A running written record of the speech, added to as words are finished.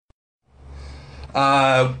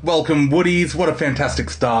Welcome, Woodies. What a fantastic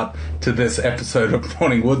start to this episode of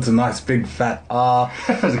Morning Woods. A nice big fat R.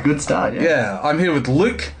 That was a good start, yeah. Yeah, I'm here with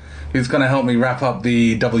Luke, who's going to help me wrap up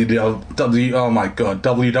the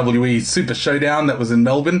WWE Super Showdown that was in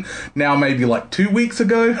Melbourne, now maybe like 2 weeks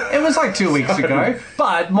ago. It was like 2 weeks ago,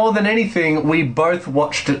 but more than anything, we both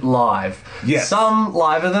watched it live. Yes. Some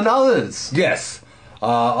liver than others. Yes.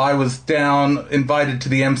 I was down, invited to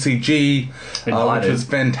the MCG, which was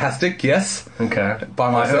fantastic, yes. Okay. By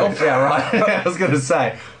myself. Yeah, right. I was going to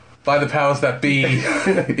say. By the powers that be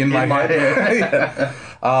in my head.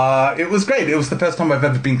 It was great. It was the first time I've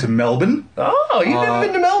ever been to Melbourne. Oh, you've never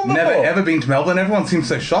been to Melbourne Never before? ever been to Melbourne. Everyone seems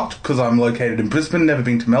so shocked because I'm located in Brisbane, never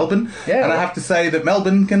been to Melbourne. Yeah. And I have to say that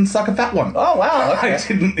Melbourne can suck a fat one. Oh, wow. Okay. I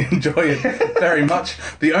didn't enjoy it very much.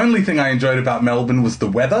 The only thing I enjoyed about Melbourne was the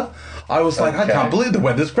weather. I was like, I can't believe the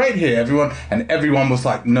weather's great here. Everyone was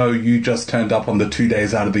like, no, you just turned up on the 2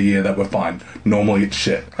 days out of the year that were fine. Normally it's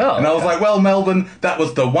shit. Oh, and I was like, well, Melbourne, that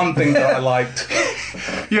was the one thing that I liked.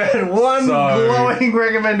 You had one glowing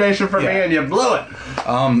recommendation from me and you blew it.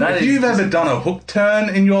 If you've ever done a hook turn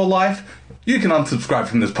in your life, you can unsubscribe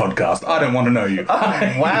from this podcast. I don't want to know you.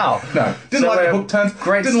 Oh, wow. No. Didn't like the hook turns.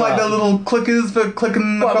 Great Didn't like start. the little clickers for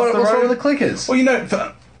clicking across the road. What's wrong with the clickers?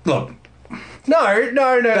 Well, look. No.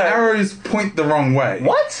 The arrows point the wrong way.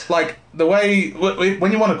 What? Like, the way...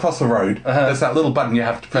 When you want to cross the road, there's that little button you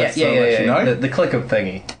have to press to let you know. The clicker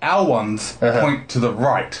thingy. Our ones point to the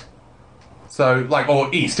right. So,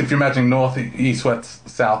 or east, if you're imagining north, east, west,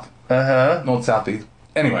 south. North, south, east.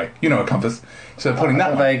 Anyway, you know a compass. So they're pointing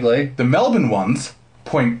that way. Vaguely. The Melbourne ones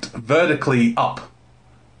point vertically up.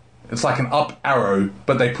 It's like an up arrow,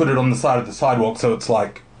 but they put it on the side of the sidewalk, so it's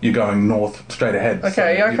like you're going north straight ahead.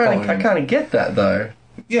 Okay, so I kind of get that, though.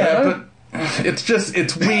 Yeah, but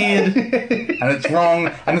it's weird, and it's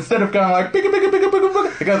wrong, and instead of going like, bigger, bigger, bigger, bigger,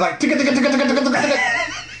 bigger, it goes like, ticka, ticka, ticka, ticka, ticka, ticka,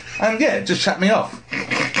 and yeah, it just shut me off.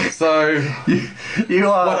 So, you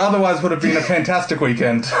are... what otherwise would have been a fantastic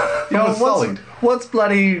weekend was sullied. What's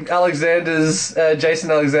bloody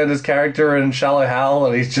Jason Alexander's character in Shallow Hal,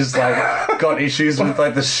 and he's just like got issues with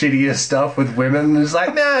like the shittiest stuff with women. He's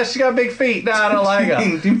like, nah, she got big feet. Nah, I don't like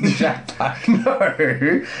her. Do you mean Jack Black?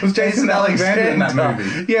 No. Was Jason Alexander in that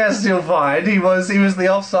movie? Yes, you'll find. He was the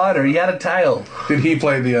offsider. He had a tail. Did he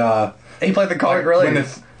play the, He played the comic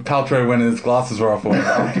relief. Paltrow when his glasses were off? No.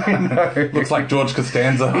 Looks like George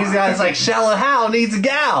Costanza. He's like, Shallow Hal needs a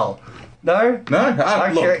gal. No? No?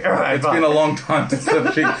 Okay, Look, right, it's been a long time since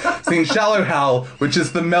I've seen Shallow Hal, which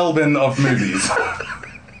is the Melbourne of movies.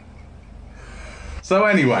 So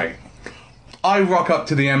anyway, I rock up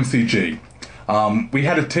to the MCG. We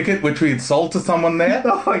had a ticket which we had sold to someone there.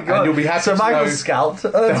 Oh my god! And you'll be happy so to mine know was scalped.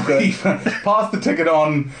 Oh, that's good. we passed the ticket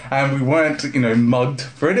on, and we weren't, mugged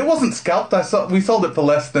for it. It wasn't scalped. We sold it for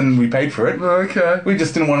less than we paid for it. Okay. We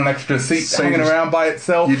just didn't want an extra seat hanging around by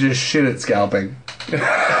itself. You just shit at scalping.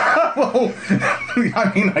 Well,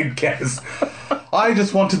 I mean, I guess. I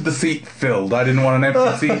just wanted the seat filled. I didn't want an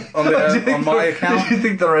empty seat on my account. Did you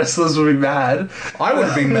think the wrestlers would be mad? I would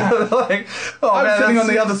have been mad. I was sitting on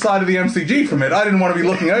the other side of the MCG from it. I didn't want to be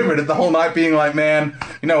looking over it the whole night being like, man,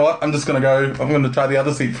 you know what? I'm going to try the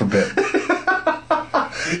other seat for a bit.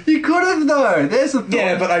 You could have, though. There's a thought.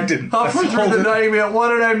 Yeah, but I didn't. Halfway through the night, we got what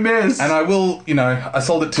did I miss? And I will, I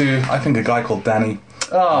sold it to, I think, a guy called Danny.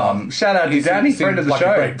 Shout out to Danny, friend of the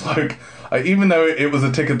show. A great bloke. Even though it was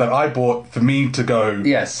a ticket that I bought for me to go,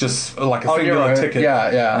 yes, just like a singular ticket,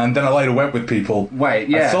 yeah. And then I later went with people.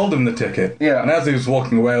 I sold him the ticket, yeah. And as he was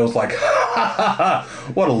walking away, I was like,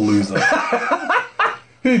 what a loser!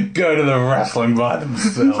 Who'd go to the wrestling by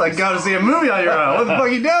themselves? It's like go to see a movie on your own. What the fuck are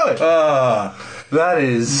you doing? That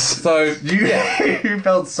is so. You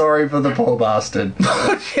felt sorry for the poor bastard.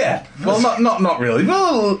 Yeah. Well, not really.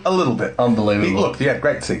 Well, a little bit. Unbelievable. Look, he had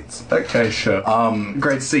great seats. Okay, sure.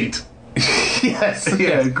 Great seat. Yes.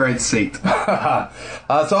 Yeah, great seat. So I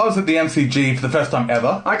was at the MCG for the first time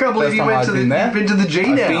ever. I can't believe you've been to the G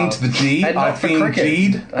now. I've been to the G. I've been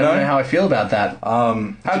G'd. I don't know how I feel about that.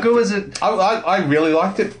 How good was it? I really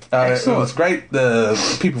liked it. Excellent. It was great. The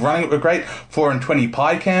people running it were great. 4 and 20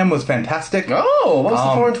 pie cam was fantastic. Oh, what was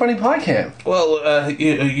the 4 and 20 pie cam? Well,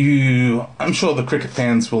 I'm sure the cricket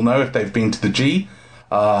fans will know if they've been to the G.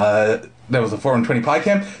 There was a 4 and 20 pie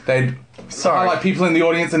cam. They'd highlight people in the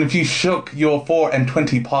audience, and if you shook your 4 and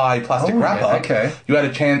 20 pie plastic wrapper, you had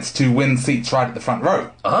a chance to win seats right at the front row.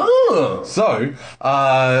 Oh! So,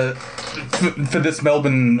 for this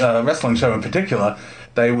Melbourne wrestling show in particular,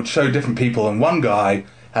 they would show different people, and one guy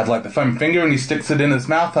had like the foam finger and he sticks it in his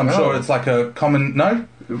mouth. I'm sure it's like a common... No?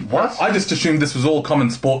 What? I just assumed this was all common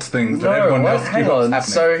sports things that everyone else hang knew what was on.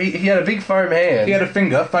 happening. So he had a big foam hand. He had a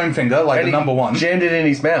foam finger, like and the he number one. jammed it in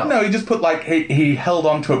his mouth. No, he just put like he held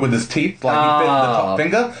onto it with his teeth, like he bit the top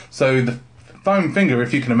finger. So the foam finger,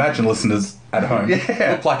 if you can imagine, listeners at home,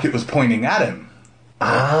 looked like it was pointing at him.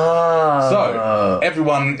 So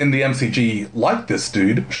everyone in the MCG liked this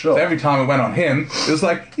dude. Sure. So every time it went on him, it was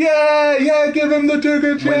like, yeah, give him the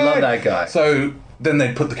ticket. We love that guy. So then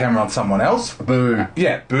they'd put the camera on someone else. Boo.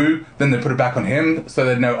 Yeah, boo. Then they put it back on him, so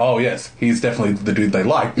they'd know, oh yes, he's definitely the dude they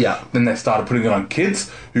like. Yeah. Then they started putting it on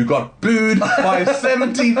kids who got booed by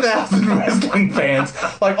 70,000 wrestling fans.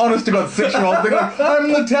 Like, honest to God, 6-year-olds, they're like,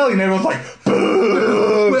 I'm the telly, and everyone's like,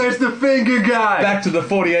 boo! Where's the finger guy? Back to the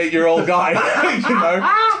 48-year-old guy, you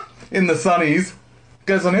know, in the sunnies.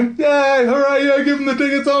 Goes on him, yay, hooray, yeah, give him the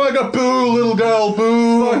tickets. Oh my God, boo, little girl,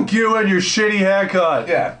 boo. Fuck you and your shitty haircut.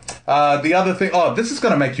 Yeah. The other thing, this is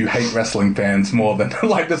going to make you hate wrestling fans more than,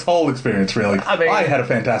 like, this whole experience, really. I mean, I had a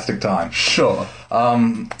fantastic time. Sure.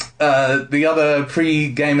 The other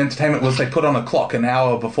pre-game entertainment was they put on a clock an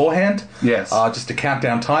hour beforehand. Yes. Just a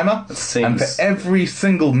countdown timer. Seems- And for every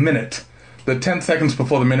single minute, the 10 seconds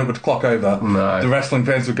before the minute would clock over, No. the wrestling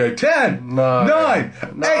fans would go 10, No. 9,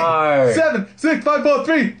 No. 8, 7, 6, 5, 4,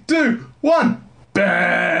 3, 2, 1.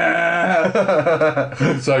 Bam!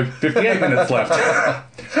 So 58 minutes left.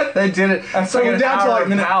 They did it. So we're down to like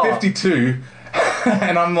minute 52,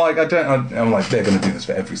 and I'm like, I'm like, they're going to do this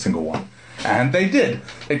for every single one. And they did.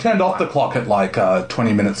 They turned off the clock at like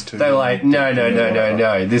 20 minutes to. They were like, no,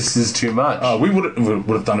 this is too much. We would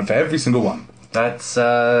have done it for every single one. That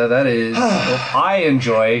is. I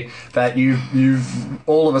enjoy that you've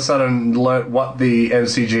all of a sudden learnt what the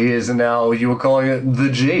MCG is, and now you were calling it the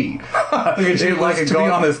G. Look at you, like To be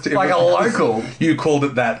honest, it like a was- local. You called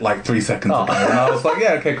it that like 3 seconds ago, and I was like,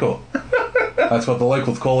 yeah, okay, cool. That's what the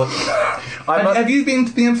locals call it. Have you been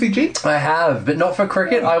to the MCG? I have, but not for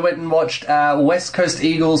cricket. I went and watched West Coast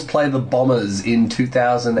Eagles play the Bombers in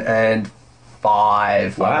 2005.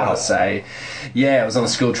 I want to say. Yeah, it was on a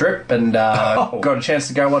school trip and got a chance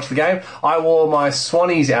to go watch the game. I wore my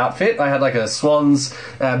Swannies outfit. I had like a Swans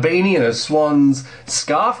beanie and a Swans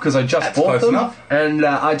scarf because I just bought close them. enough. And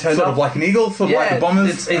I turned Sort up of like an eagle, sort of like the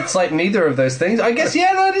Bombers. It's like neither of those things. I guess,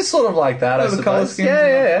 yeah, no, it is sort of like that, I the suppose. colour scheme.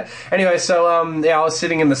 Yeah. Anyway, so, I was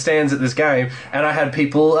sitting in the stands at this game, and I had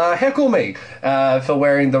people heckle me for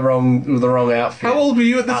wearing the wrong outfit. How old were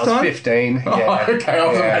you at this I was time? 15. Oh, Yeah. okay, I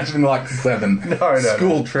was Yeah. imagining like 7. No.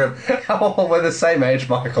 School trip. How old we're the same age,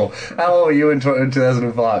 Michael? How old were you in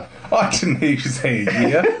 2005? I didn't hear you say a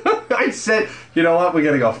year. I said, you know what, we're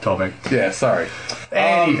getting off topic. Yeah, sorry.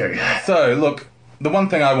 Anywho. So, look, the one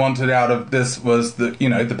thing I wanted out of this was the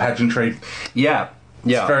pageantry. Yeah.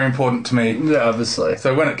 It's very important to me. Yeah, obviously.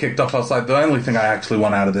 So when it kicked off, I was like, the only thing I actually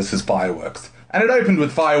want out of this is fireworks. And it opened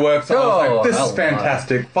with fireworks. So I was like, this is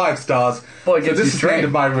fantastic. 5 stars. Boy, it So gets this you is the end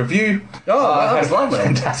of my review. That was had a lovely.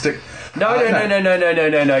 Fantastic. No.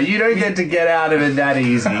 You don't get out of it that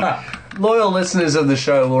easy. Loyal listeners of the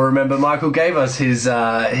show will remember Michael gave us his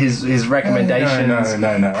recommendations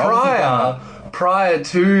No. prior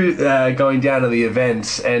to going down to the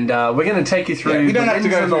event, and we're going to take you through. We don't the have to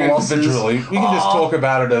wins go and the through it losses. individually. We can just talk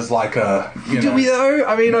about it as like a, Do we though?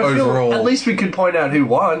 I mean, I feel overall. at least we could point out who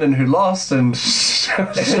won and who lost, and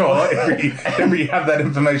Sure, if we have that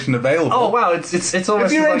information available. oh wow, it's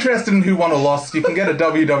almost If you're like, interested in who won or lost, you can get a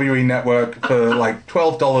WWE network for like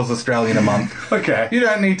 $12 Australian a month. okay. You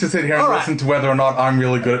don't need to sit here and All right. listen to whether or not I'm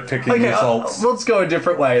really good at picking Okay, results. let's go a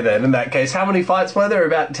different way then. In that case, how many fights were there?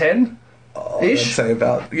 About 10 I'd ish. say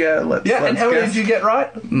about let's And how many guess. did you get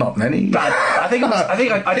right? Not many. I think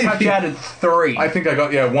I counted 3. I think I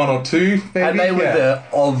got 1 or 2, maybe. And they were yeah. the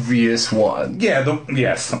obvious ones. Yeah,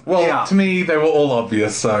 yes. Well, Yeah. to me, they were all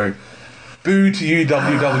obvious, so boo to you,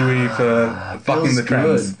 WWE, for fucking the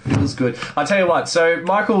trends. Feels good. I'll tell you what, so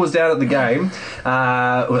Michael was down at the game,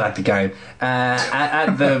 at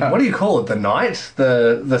the, what do you call it, the night?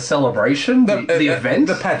 The celebration? The event?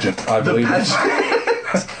 The pageant, I believe.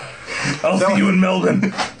 I'll So- see you in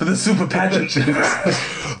Melbourne for the super pageant.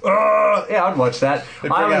 Yeah, I'd watch that. They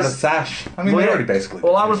bring out a sash. I mean, they already basically.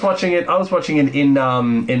 Well, I was watching it in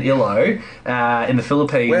Ilo, in the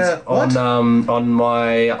Philippines, Where? What? on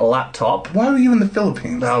my laptop. Why were you in the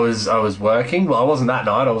Philippines? I was working. Well, I wasn't that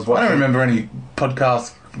night. I was watching. I don't remember any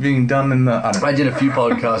podcasts being done in the. I don't know. I did a few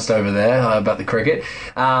podcasts over there about the cricket.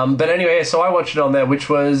 But anyway, so I watched it on there, which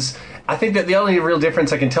was, I think that the only real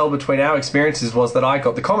difference I can tell between our experiences was that I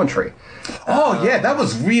got the commentary. Oh, yeah, that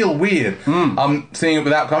was real weird. Seeing it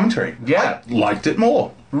without commentary. Yeah. I liked it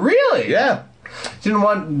more. Really? Yeah. Didn't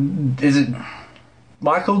want, is it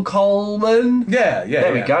Michael Coleman? Yeah.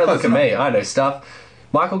 There we go. Close Look at enough. me. I know stuff.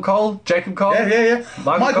 Michael Cole? Jacob Cole? Yeah.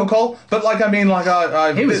 Michael Cole. But, like, I mean, like,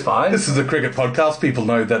 He was fine. This is a cricket podcast. People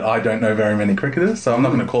know that I don't know very many cricketers, so I'm not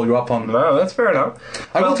going to call you up on... No, that's fair enough.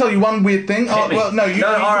 I will tell you one weird thing. Oh, well, no, you... No,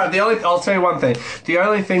 all right, I'll tell you one thing. The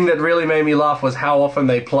only thing that really made me laugh was how often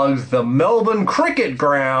they plugged the Melbourne Cricket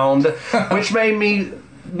Ground, which made me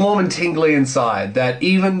warm and tingly inside, that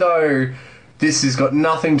even though this has got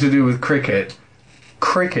nothing to do with cricket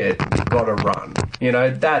got to run. You know,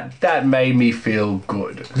 that made me feel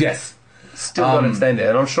good. Yes. Still got its name there.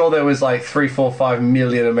 And I'm sure there was like 3, 4, 5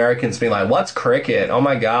 million Americans being like, what's cricket? Oh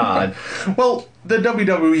my God. Well, the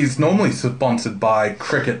WWE is normally sponsored by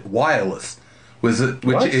Cricket Wireless,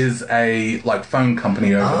 which is a like phone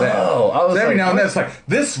company over there. Oh, so every now and then it's like,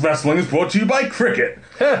 this wrestling is brought to you by Cricket.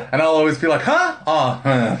 And I'll always be like, huh?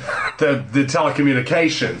 The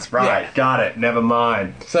telecommunications. Right, yeah. Got it. Never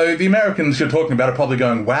mind. So the Americans you're talking about are probably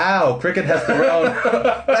going, wow, Cricket has their own...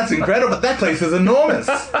 That's incredible. That place is enormous.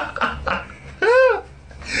 I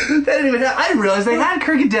didn't realize they had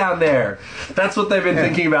cricket down there. That's what they've been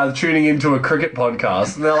thinking about, tuning into a cricket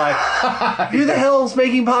podcast. And they're like, who the hell's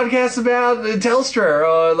making podcasts about Telstra?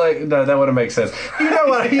 Or like, no, that wouldn't make sense. You know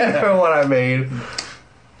what I mean.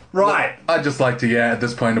 Right. Well, I'd just like to, at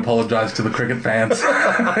this point, apologise to the cricket fans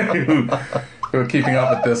who are keeping up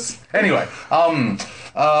with this. Anyway,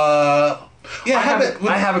 I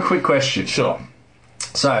have a quick question. Sure.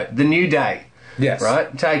 So, the New Day. Yes.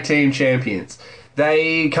 Right? Tag team champions.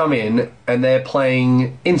 They come in and they're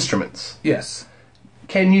playing instruments. Yes.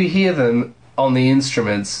 Can you hear them on the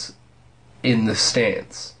instruments in the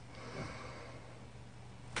stands?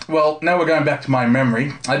 Well, now we're going back to my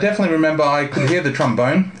memory. I definitely remember I could hear the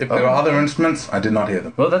trombone. If there were other instruments, I did not hear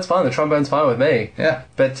them. Well, that's fine. The trombone's fine with me. Yeah.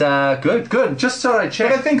 But, good. Just so I check.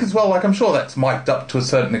 But I think as well, like, I'm sure that's mic'd up to a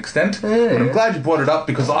certain extent. Yeah. But I'm glad you brought it up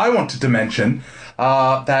because I wanted to mention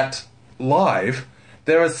that live,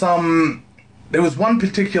 there was one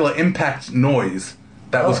particular impact noise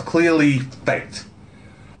that was clearly faked.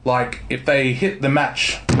 Like, if they hit the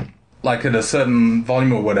match, like at a certain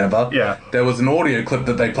volume or whatever, there was an audio clip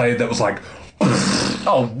that they played that was like...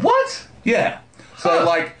 Oh, what? Yeah. So,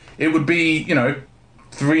 like, it would be,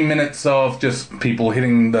 3 minutes of just people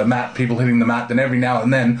hitting the mat, then every now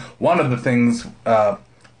and then, one of the things, like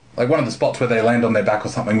one of the spots where they land on their back or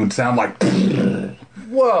something would sound like...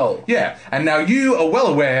 Whoa. Yeah, and now you are well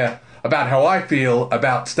aware about how I feel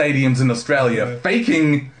about stadiums in Australia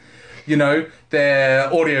faking,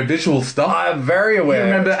 their audio-visual stuff. I'm very aware.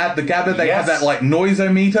 You remember at the Gabba they had that, like,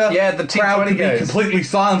 noisometer? Yeah, the crowd could be completely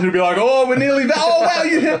silent. It would be like, oh, we're nearly there. Oh, wow,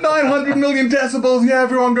 you hit 900 million decibels. Yeah,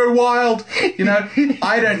 everyone go wild.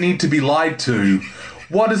 I don't need to be lied to.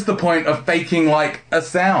 What is the point of faking, like, a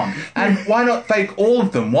sound? And why not fake all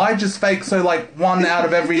of them? Why just fake so, like, 1 out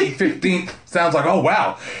of every 15th sounds like, oh,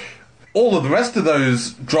 wow. All of the rest of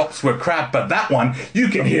those drops were crap, but that one, you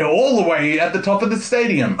can hear all the way at the top of the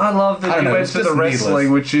stadium. I love that you went to the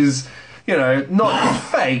wrestling, which is, not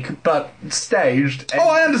fake, but staged. Oh,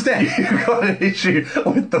 I understand. You've got an issue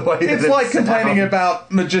with the way it's like complaining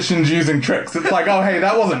about magicians using tricks. It's like, oh, hey,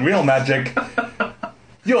 that wasn't real magic.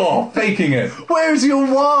 You're faking it. Where's your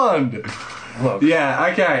wand? Look. Yeah,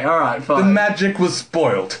 okay, alright, fine. The magic was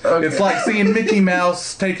spoiled. Okay. It's like seeing Mickey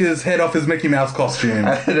Mouse take his head off his Mickey Mouse costume.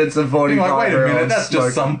 And it's a 45-year-old like, wait a minute, that's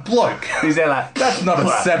just some bloke. He's there like... That's not a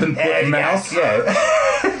 7-foot mouse. Yeah.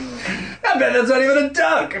 I bet that's not even a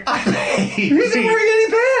duck. He's not wearing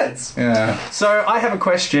any pants. Yeah. So, I have a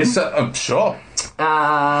question. Sure.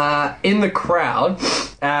 In the crowd,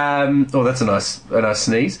 that's a nice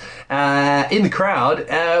sneeze. In the crowd,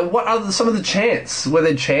 what are some of the chants? Were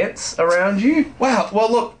there chants around you? Wow. Well,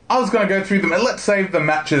 look, I was going to go through them, and let's save the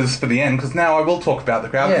matches for the end because now I will talk about the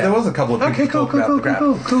crowd. Yeah. There was a couple of things to talk about the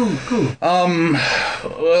crowd. Cool.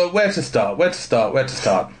 Where to start?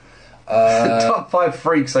 Top 5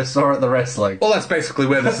 freaks I saw at the wrestling. Well, that's basically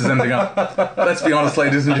where this is ending up. Let's be honest,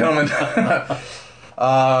 ladies and gentlemen.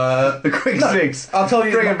 The quick six. I'll tell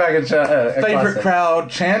you. Bring it back a favourite crowd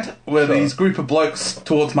chant were these group of blokes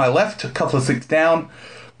towards my left, a couple of seats down,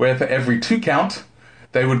 where for every 2 count,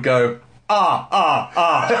 they would go,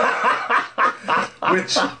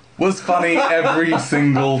 which was funny every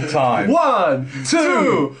single time. 1,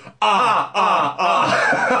 2,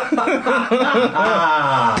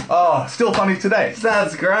 Oh, still funny today.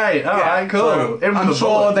 That's great. All right, cool. So I'm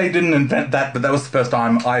sure they didn't invent that, but that was the first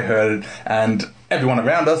time I heard it, and everyone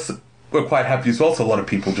around us were quite happy as well, so a lot of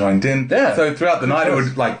people joined in. Yeah. So throughout the night, it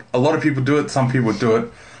would, like, a lot of people do it, some people would do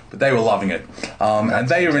it, but they were loving it. And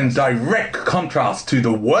they are in direct contrast to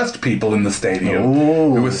the worst people in the stadium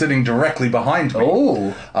who were sitting directly behind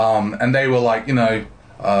me. And they were like,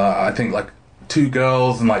 I think like 2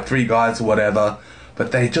 girls and like 3 guys or whatever,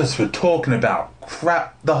 but they just were talking about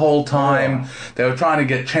crap the whole time. They were trying to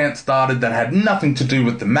get chants started that had nothing to do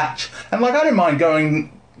with the match. And like, I don't mind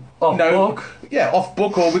going Off book. Yeah, off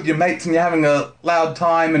book or with your mates and you're having a loud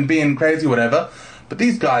time and being crazy, whatever. But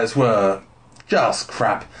these guys were just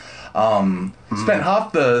crap. Spent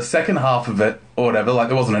half the second half of it, or whatever, like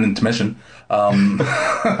there wasn't an intermission.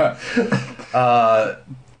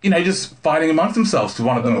 Just fighting amongst themselves.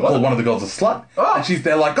 One of them called one of the girls a slut. Oh. And she's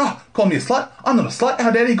there like, oh, call me a slut? I'm not a slut.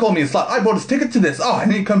 How dare he call me a slut? I bought his ticket to this. Oh,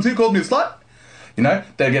 and he comes who called me a slut? You know,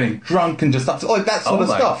 they're getting drunk and just up, like that sort of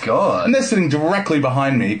stuff. God. And they're sitting directly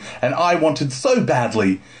behind me, and I wanted so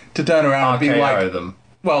badly to turn around and be like, them.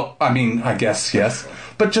 well, I mean, I guess, yes.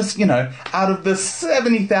 But just, out of the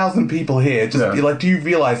 70,000 people here, just be like, do you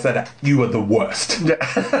realize that you are the worst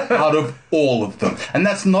out of all of them? And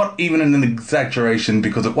that's not even an exaggeration,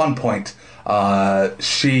 because at one point, one of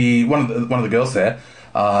the girls there,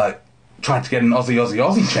 tried to get an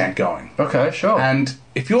Aussie chant going. Okay, sure. And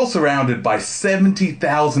if you're surrounded by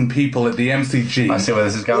 70,000 people at the MCG, I see where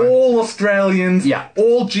this is going. all Australians,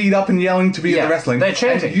 all G'd up and yelling to be at the wrestling, they're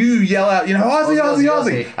chanting. and you yell out,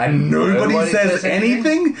 Aussie, and nobody says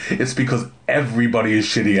anything, it's because everybody is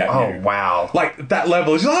shitty at you. Oh, wow. Like, that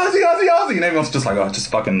level is just, Aussie, and everyone's just like, oh,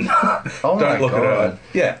 just fucking don't look at her.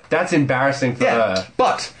 Yeah. That's embarrassing for her.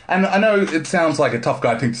 But, and I know it sounds like a tough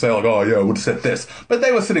guy thing to say, like, oh, yeah, I would have said this, but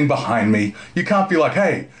they were sitting behind me. You can't be like,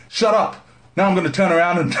 hey, shut up. Now I'm going to turn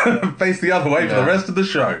around and face the other way for the rest of the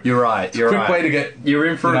show. You're right. It's a quick way to get... You're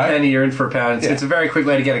in for a penny, you're in for a pound. It's a very quick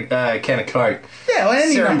way to get a can of Coke. Yeah, well,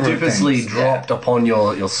 any number of things. Serendipitously dropped upon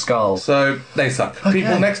your skull. So, they suck. Okay.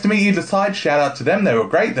 People next to me either side, shout out to them. They were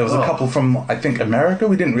great. There was a couple from, I think, America.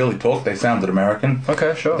 We didn't really talk. They sounded American.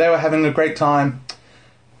 Okay, sure. They were having a great time.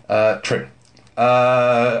 True.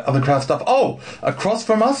 Other crowd stuff. Oh, across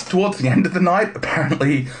from us, towards the end of the night,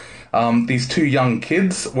 apparently... these two young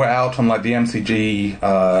kids were out on like the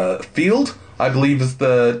MCG field, I believe is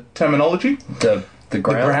the terminology. The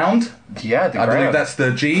ground? Yeah, the ground. I believe that's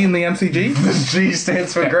the G in the MCG. The G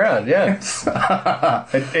stands for ground, yes.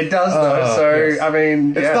 It does though, so yes. I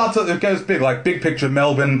mean... It goes big, like big picture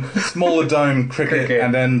Melbourne, smaller dome cricket,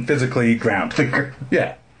 and then physically ground.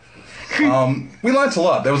 Yeah. We learnt a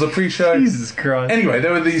lot. There was a pre-show. Jesus Christ. Anyway,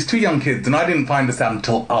 there were these two young kids, and I didn't find this out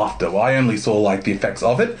until after. Well, I only saw, like, the effects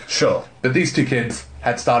of it. Sure. But these two kids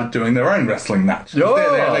had started doing their own wrestling match. Oh.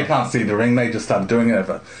 They're there, they can't see the ring, they just started doing it.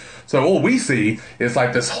 So all we see is,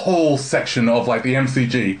 like, this whole section of, like, the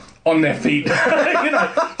MCG on their feet,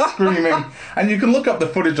 screaming. And you can look up the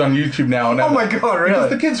footage on YouTube now. And oh my God, really?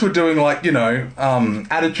 Because the kids were doing, like,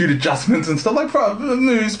 attitude adjustments and stuff, like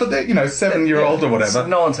moves, but they're, 7-year-old or whatever.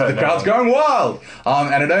 No one's heard the crowd's going wild.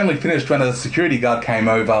 And it only finished when a security guard came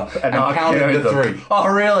over and counted the three. Oh,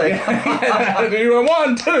 really? You went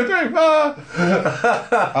 1, 2,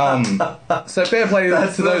 3, So fair play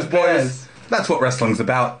to those boys. That's what wrestling's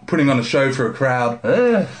about, putting on a show for a crowd.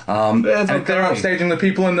 And if they're upstaging the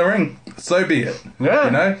people in the ring, so be it.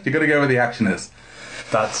 Yeah. You got to go where the action is.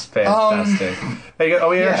 That's fantastic. Are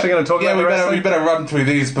we actually going to talk about we better run through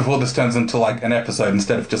these before this turns into like an episode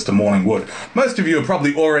instead of just a morning wood. Most of you are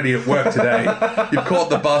probably already at work today. You've caught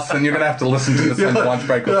the bus and you're going to have to listen to this on the lunch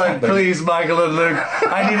break or something. Please, Michael and Luke,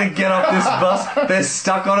 I need to get off this bus. They're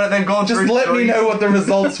stuck on it. They've gone just through let me know what the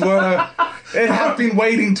results were. I've been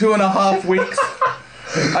waiting 2.5 weeks.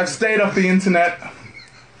 I've stayed off the internet.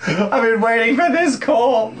 I've been waiting for this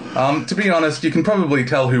call. To be honest, you can probably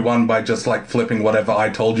tell who won by just like flipping whatever I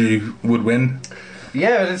told you would win.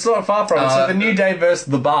 Yeah, but it's not far from it. So the New Day versus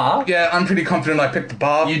the Bar. Yeah, I'm pretty confident I picked the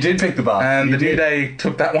Bar. You did pick the Bar. And New Day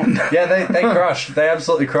took that one. Yeah, they crushed. They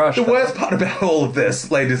absolutely crushed. The worst part about all of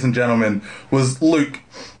this, ladies and gentlemen, was Luke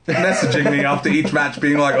messaging me after each match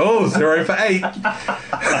being like, 0 for 8.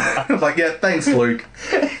 I was like, yeah, thanks, Luke.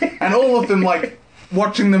 And all of them, like,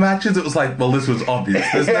 watching the matches, it was like, well, this was obvious.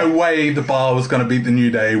 There's no way the Bar was going to beat the New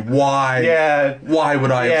Day. Why? Yeah. Why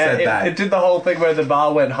would I have said that? It did the whole thing where the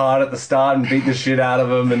Bar went hard at the start and beat the shit out of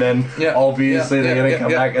them, and then obviously they're going to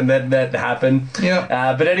come back, and then that happened.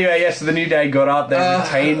 Yeah. But anyway, yes, so the New Day got up. They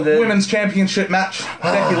retained the women's championship match.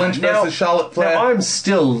 Becky Lynch versus Charlotte Flair. Now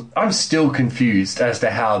I'm still confused as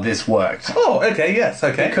to how this worked. Oh, okay, yes,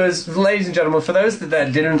 okay. Because, ladies and gentlemen, for those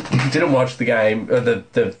that didn't watch the game, or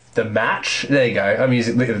the match. There you go. I'm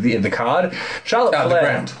using the card. Charlotte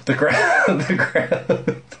Flair. The ground. The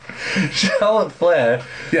ground. Charlotte Flair.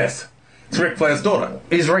 Yes. It's Ric Flair's daughter.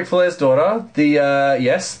 Is Ric Flair's daughter,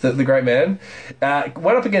 the great man,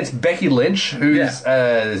 went up against Becky Lynch, who's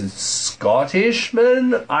a Irish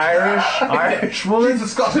woman. She's a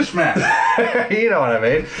Scottish man. You know what I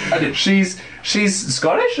mean? She's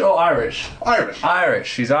Scottish or Irish? Irish.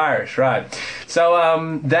 She's Irish, right? So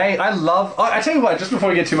I tell you what, just before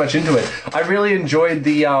we get too much into it, I really enjoyed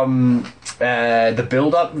the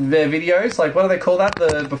build-up videos. Like, what do they call that? The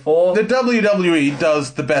WWE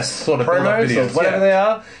does the best sort of build-up promos videos, or whatever they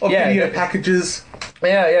are. or video packages.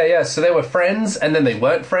 Yeah. So they were friends, and then they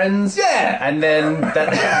weren't friends. Yeah. And then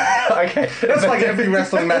that. Okay. That's like every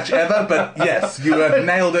wrestling match ever, but yes, you have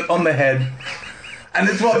nailed it on the head. And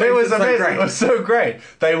it's what It was so amazing. great. It was so great.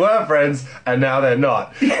 They were friends, and now they're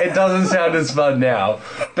not. It doesn't sound as fun now.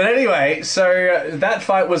 But anyway, so that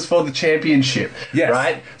fight was for the championship. Yes.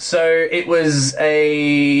 Right? So it was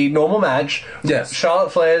a normal match. Yes.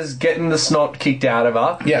 Charlotte Flair's getting the snot kicked out of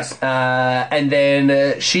her. Yes. And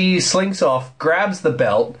then she slinks off, grabs the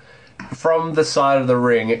belt from the side of the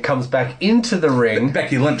ring. It comes back into the ring.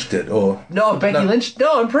 Becky Lynch did, or No, Becky Lynch.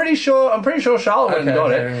 No, I'm pretty sure Charlotte went and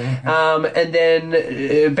got it. And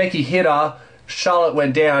then Becky hit her. Charlotte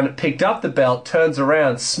went down, picked up the belt, turns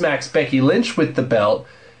around, smacks Becky Lynch with the belt,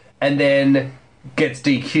 and then gets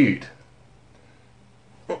DQ'd.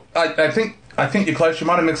 I think you're close. You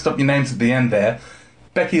might have mixed up your names at the end there.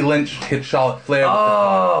 Becky Lynch hit Charlotte Flair with the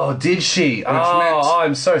Oh, did she?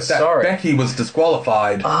 I'm so sorry. Becky was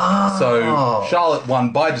disqualified, so Charlotte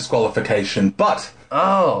won by disqualification. But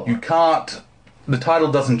you can't. The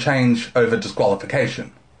title doesn't change over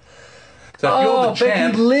disqualification. So if you're the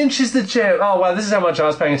champ, Becky Lynch is the champ. Oh, wow, this is how much I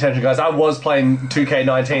was paying attention, guys. I was playing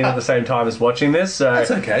 2K19 at the same time as watching this, so... that's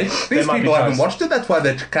okay. These might be people haven't times. watched it. That's why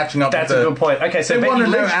they're catching up. That's with a good point. Okay, so they Becky want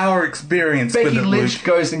to know Lynch... our experience Becky with it, Lynch Luke.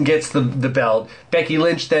 goes and gets the belt. Becky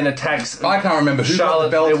Lynch then attacks... I can't remember who Charlotte. got the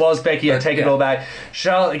belt. It was Becky. I take it yeah. all back.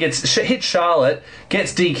 Charlotte hits Charlotte,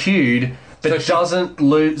 gets DQ'd, but doesn't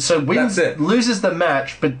lose... So wins, That's it. loses the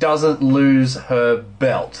match, but doesn't lose her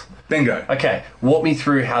belt. Bingo. Okay, walk me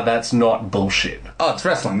through how that's not bullshit. Oh, it's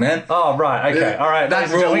wrestling, man. Oh, right, okay, all right. That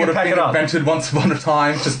ladies and rule gentlemen, we would can have pack been it up. invented once upon a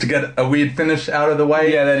time just to get a weird finish out of the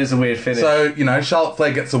way. Yeah, that is a weird finish. So, Charlotte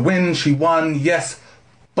Flair gets a win. She won, yes,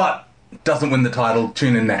 but doesn't win the title.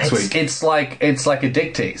 Tune in next week. It's like a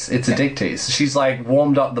dick tease. It's a dick tease. She's like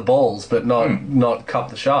warmed up the balls, but not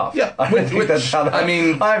cupped the shaft. Yeah, I don't think that's how that, I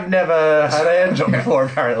mean... I've never had a hand job before,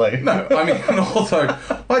 apparently. No, I mean, and also,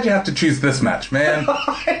 why'd you have to choose this match, man?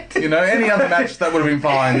 Any other match that would have been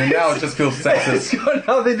fine, and now it just feels sexist. It's got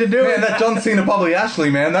nothing to do Man, with that John Cena Bobby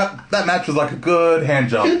Ashley, man, that match was like a good hand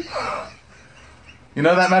job.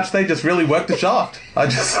 That match, they just really worked the shaft.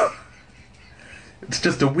 It's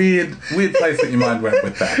just a weird place that your mind went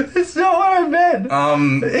with that. It's not what I meant.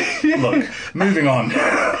 Look, moving on.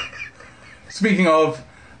 Speaking of...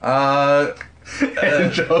 hand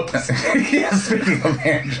jobs. yeah, speaking of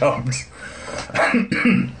hand jobs.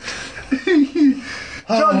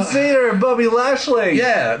 John Cena and Bobby Lashley.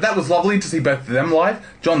 Yeah, that was lovely to see both of them live.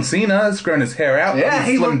 John Cena has grown his hair out. Yeah,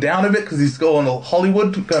 he's slimmed down a bit because he's going to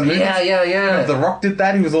Hollywood. Going movies. Yeah. The Rock did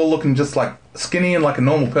that. He was all looking just like skinny and like a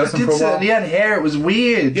normal person for a while. He had hair. It was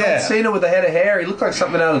weird. Yeah. John Cena with a head of hair. He looked like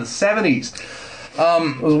something out of the 70s.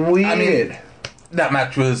 It was weird. I mean, that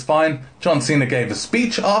match was fine. John Cena gave a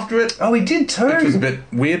speech after it. Oh, he did too. Which was a bit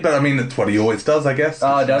weird, but I mean, it's what he always does, I guess.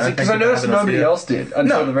 Oh, does he? Because I noticed nobody else did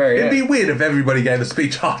until the very end. It'd be weird if everybody gave a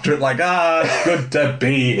speech after it, like, it's good to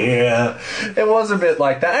be here. It was a bit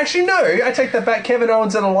like that. Actually, no, I take that back. Kevin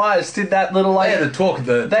Owens and Elias did that little, like... Yeah,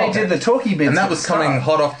 They did the talky bits. And that was coming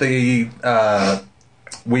hot off the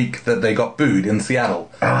week that they got booed in Seattle,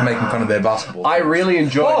 making fun of their basketball. I really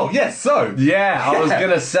enjoyed... Oh, yes, so... Yeah, I was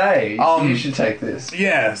going to say, you should take this.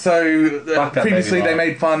 Yeah, so previously they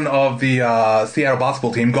made fun of the Seattle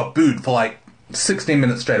basketball team, got booed for like 16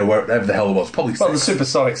 minutes straight or whatever the hell it was. Probably 6. Well, the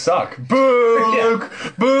Supersonics suck. Boo, Luke!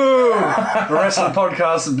 Boo! The rest of the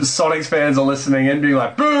podcast, Sonics fans are listening in being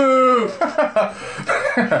like, boo!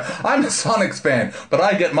 I'm a Sonics fan, but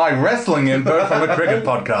I get my wrestling info from a cricket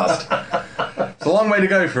podcast. It's a long way to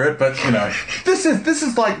go for it, but this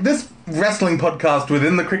is like this wrestling podcast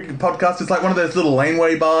within the cricket podcast is like one of those little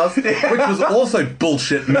laneway bars, which was also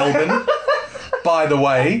bullshit Melbourne, by the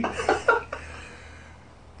way.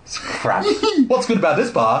 It's crap. What's good about this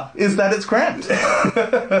bar is that it's cramped.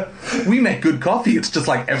 We make good coffee. It's just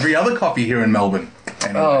like every other coffee here in Melbourne.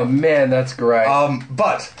 anyway. Oh man, that's great.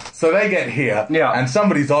 But so they get here, Yeah. and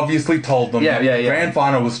somebody's obviously told them. Yeah. Grand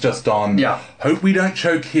final was just on. Yeah. Hope we don't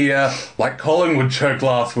choke here like Collingwood choked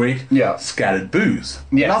last week. Yeah. Scattered booze.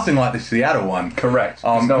 Yes. Nothing like the Seattle one. Correct.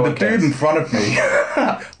 'Cause no the one dude cares. in front of me,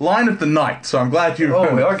 line of the night. So I'm glad you. Oh,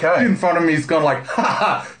 okay. Dude in front of me's gone like, ha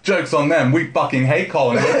ha. Jokes on them. We fucking hate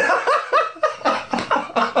Collingwood.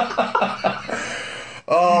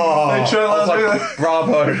 Oh, They chose I was last like,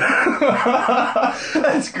 bravo.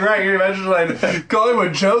 That's great. Can you imagine like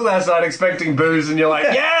Collingwood choked last night expecting booze, and you're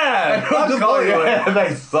like, yeah, fuck Just like, Collingwood. yeah,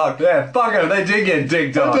 they suck. Yeah, fuck them. They did get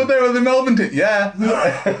digged I thought on. they were the Melbourne team. Yeah.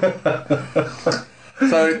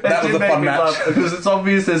 So that was a fun match. Because it's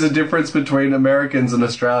obvious there's a difference between Americans and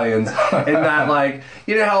Australians in that, like,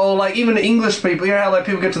 you know how, like, even English people, you know how, like,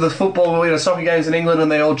 people get to the football, you know, soccer games in England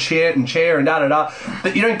and they all cheer and da-da-da.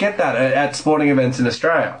 But you don't get that at sporting events in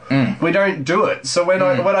Australia. We don't do it. So when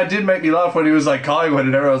I did make me laugh when he was, like, Collingwood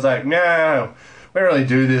and everyone was like, no, we don't really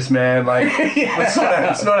do this, man. Like,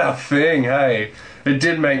 it's not our thing, hey. It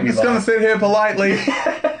did make me Just gonna laugh. sit here politely.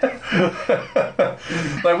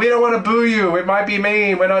 Like, we don't want to boo you. It might be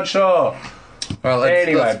mean. We're not sure. Well,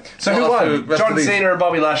 Anyway, so who won? John Cena and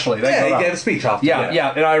Bobby Lashley. They Yeah, got he up. gave a speech after.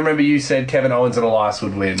 Yeah, and I remember you said Kevin Owens and Elias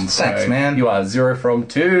would win. So Thanks, man. You are 0 from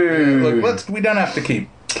 2. Look, we don't have to keep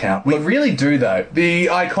count. We Look, really do, though. the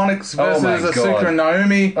Iconics versus my God. Asuka and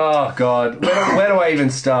Naomi. Oh, God. Where do I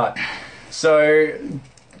even start? So...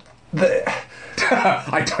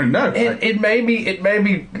 I don't know. It made me.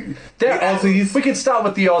 The Aussies. We could start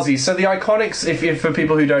with the Aussies. So the Iconics, if for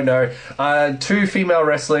people who don't know, two female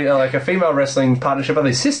wrestling, like a female wrestling partnership. Are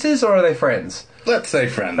they sisters or are they friends? Let's say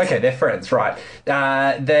friends. Okay, they're friends, right?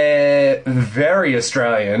 They're very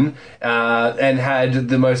Australian and had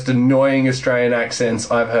the most annoying Australian accents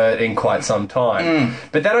I've heard in quite some time.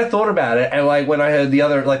 But then I thought about it, and like when I heard the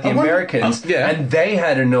other, like the Americans, and they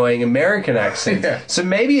had annoying American accents. Yeah. So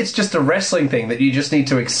maybe it's just a wrestling thing that you just need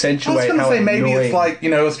to I accentuate. was going to how say maybe annoying. it's like, you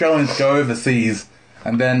know, Australians go overseas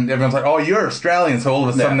and then everyone's like, oh, you're Australian, so all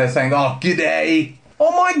of a sudden Yeah. they're saying, oh, g'day.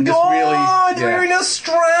 Oh my god, really- we're in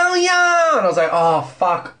Australia! And I was like, oh,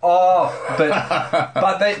 fuck off.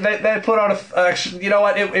 But they put on you know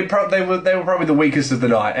what? They were probably the weakest of the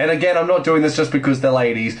night. And again, I'm not doing this just because they're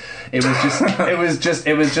ladies. It was just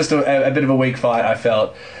a bit of a weak fight. I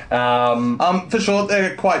felt. For sure,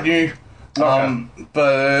 they're quite new.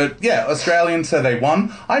 But yeah, Australians, so they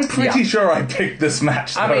won. I'm pretty Yeah. sure I picked this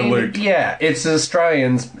match, though, I mean, Luke. yeah, it's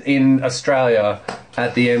Australians in Australia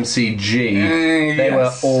at the MCG. They were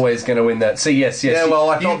yes. always going to win that. So yes. Yeah, well,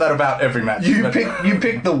 I thought that about every match. You but-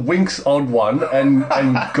 picked the Winx odd one and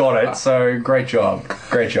got it. So great job.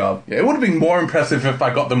 Yeah, it would have been more impressive if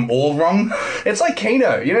I got them all wrong. It's like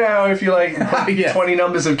Keno. You know how if you like pick Yeah. 20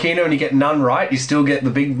 numbers of Keno and you get none right, you still get the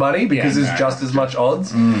big money because Yeah, there's no. just as much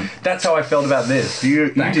odds. That's how I felt about this.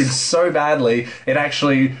 You Thanks. did so badly. It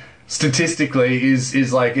actually statistically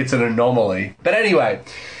is like it's an anomaly. But anyway,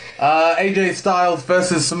 AJ Styles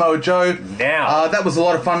versus Samoa Joe. Now. That was a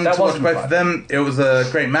lot of fun That to watch wasn't both fun. of them. It was a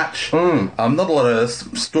great match. Not a lot of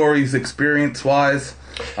stories experience-wise.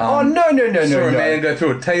 oh no. Saw a man go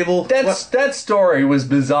through a table. That story was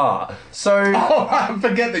bizarre. So Oh, I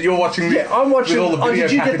forget that you're watching. yeah, I'm watching. With all the video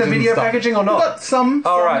did you get the packaging video stuff. packaging or not? Got some.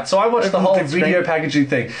 All right, so I watched the Everyone whole can video screen. packaging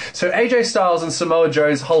thing. So AJ Styles and Samoa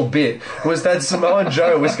Joe's whole bit was that Samoa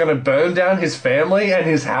Joe was going to burn down his family and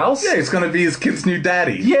his house. Yeah, it's going to be his kid's new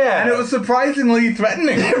daddy. Yeah. and it was surprisingly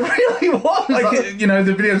threatening. It really was. Like, you know,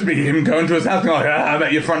 the videos would be him going to his house and like, I'm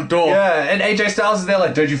at your front door. yeah, and AJ Styles is there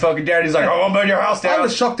like, don't you fucking dare. And he's like, I won't burn your house I down.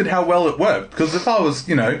 was shocked at how well it worked, because if I was,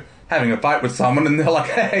 you know, having a fight with someone and they're like,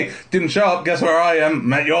 hey, didn't show up, guess where I am?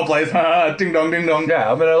 I'm at your place. Ding dong, ding dong.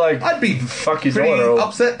 Yeah, I'm going to like, I'd be fuck his pretty daughter or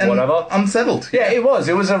upset and whatever. unsettled. Yeah, it was.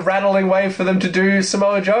 It was a rattling way for them to do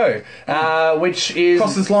Samoa Joe, which is...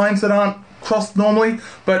 Crosses lines that aren't crossed normally,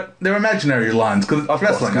 but they're imaginary lines, because Of course,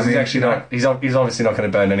 wrestling. because I mean, he's actually you know, not. He's obviously not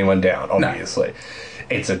going to burn anyone down. Obviously,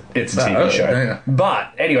 it's a TV show. yeah.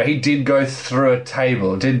 But anyway, he did go through a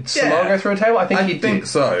table. Did Samoa go through a table? I think he did.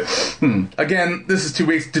 so. Again, this is 2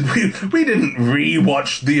 weeks. We didn't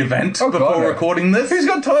re-watch the event God, before no. recording this. Who's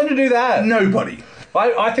got time to do that? Nobody.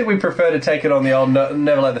 I think we prefer to take it on the old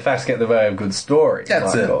never let the facts get in the way of good stories.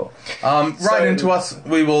 That's Michael. Write So- into us.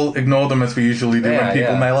 We will ignore them as we usually do Yeah, when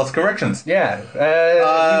people yeah. mail us corrections. Yeah,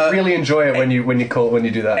 you really enjoy it when you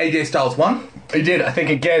do that. AJ Styles won. You did. I think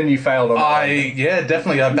again you failed on that.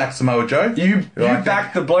 Definitely. I backed Samoa Joe. You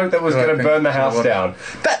backed the bloke that was going to burn the house down.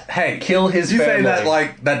 Hey, Kill his you family. say that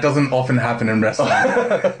like that doesn't often happen in wrestling.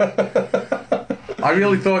 I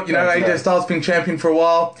really thought, you know, That's AJ right. Styles been champion for a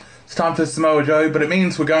while. It's time for Samoa Joe, but it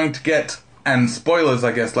means we're going to get And spoilers,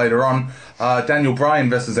 I guess, later on, Daniel Bryan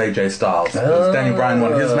versus AJ Styles. Daniel Bryan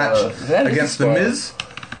won his match against The Miz.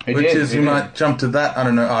 We might jump to that. I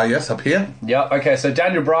don't know. Yes, up here. Yep. Okay, so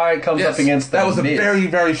Daniel Bryan comes up against The Miz. That was a very,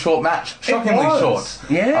 very short match. Shockingly short.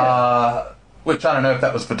 Yeah. Which I don't know if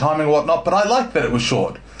that was for timing or whatnot, but I like that it was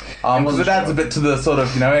short. Because it adds a bit to the sort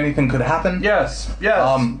of, anything could happen. Yes.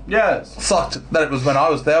 Sucked that it was when I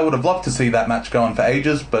was there. I would have loved to see that match go on for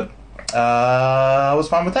ages, but I was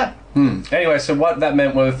fine with that. Anyway, so what that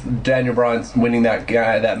meant with Daniel Bryan winning that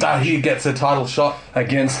match. He gets a title shot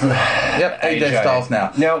against AJ Styles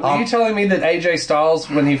now. Now, were you telling me that AJ Styles,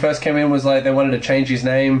 when he first came in, was like they wanted to change his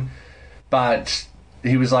name, but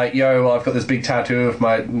he was like, "Yo, well, I've got this big tattoo of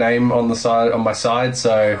my name on my side."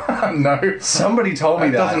 So no, somebody told me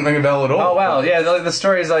that. Doesn't ring a bell at all. Oh wow, yeah. The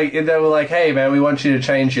story is like they were like, "Hey man, we want you to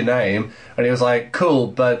change your name," and he was like, "Cool,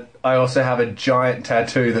 but I also have a giant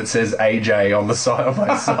tattoo that says AJ on the side of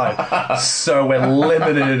my side, so we're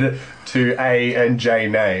limited to A and J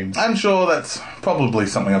names." I'm sure that's probably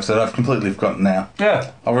something I've said. I've completely forgotten now. Yeah,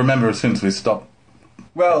 I'll remember as soon as we stop.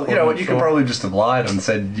 Well, you know what? You could probably just have lied and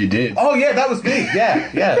said you did. Oh yeah, that was me.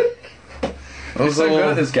 Yeah. You're so good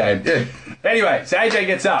at this game. Yeah. Anyway, so AJ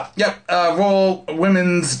gets up. Yep. Raw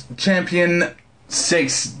Women's Champion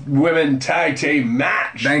 6-women tag team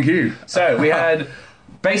match. Thank you. So we had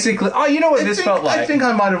basically. Oh, you know what this felt like? I think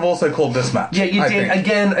I might have also called this match. Yeah, you did.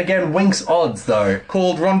 Again, Winks odds though.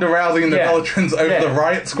 Called Ronda Rousey and the Bella Twins over the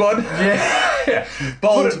Riot Squad. Yeah.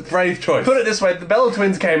 Bold, brave choice. Put it this way: the Bella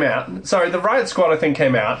Twins came out. Sorry, the Riot Squad I think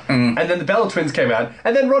came out, and then the Bella Twins came out,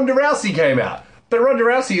 and then Ronda Rousey came out. But Ronda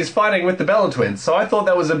Rousey is fighting with the Bella Twins, so I thought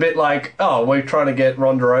that was a bit like, oh, we're trying to get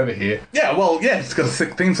Ronda over here. Yeah, well, it's got a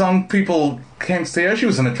sick theme song. People came to see her. She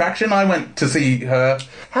was an attraction. I went to see her.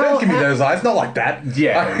 Don't give me those eyes. Not like that.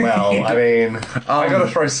 Yeah, well, I mean, I got to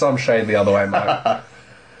throw some shade the other way, mate.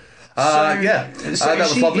 That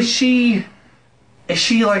was lovely. Is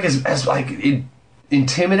she like as like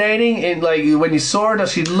intimidating? In like when you saw her,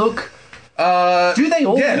 does she look? Do they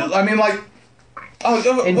all? Yeah, look? I mean, like.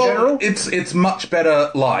 In general? It's much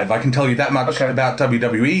better live. I can tell you that much about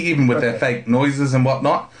WWE, even with their fake noises and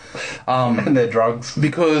whatnot. And their drugs.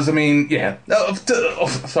 Because, I mean,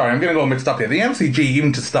 sorry, I'm getting all mixed up here. The MCG,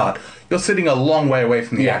 even to start, you're sitting a long way away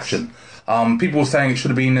from the action. People were saying it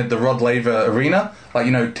should have been at the Rod Laver Arena. Like,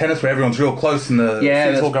 tennis where everyone's real close and the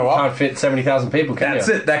seats all go up. Can't fit 70,000 people, can That's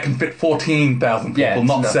it. That can fit 14,000 people,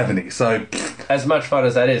 not 70. So... As much fun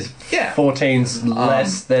as that is, 14's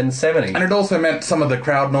less than 70. And it also meant some of the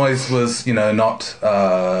crowd noise was, not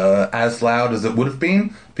as loud as it would have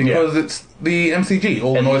been because it's the MCG.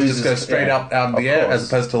 All the noise just goes straight up out of the air as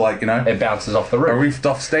opposed to like, it bounces off the roof. A roofed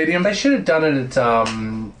off stadium. They should have done it at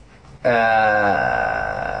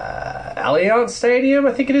Allianz Stadium,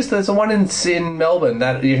 I think it is. There's a one in Melbourne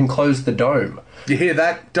that you can close the dome. You hear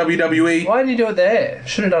that, WWE? Why didn't you do it there?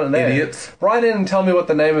 Should have done it there. Idiots. Write in and tell me what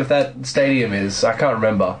the name of that stadium is. I can't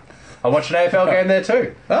remember. I watched an AFL game there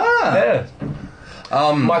too. Yeah.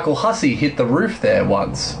 Michael Hussey hit the roof there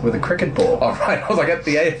once with a cricket ball. Oh, right. I was like, at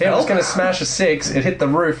the AFL? He was going to smash a 6, it hit the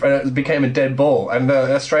roof, and it became a dead ball. And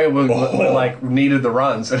Australia needed the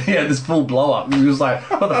runs, and he had this full blow-up. And he was like,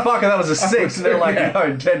 what the fuck? And that was a 6. And they're like,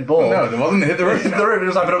 no, dead ball. No, it wasn't. It hit the roof. It hit the roof. And it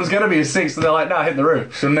was like, but it was going to be a 6. And they're like, no, hit the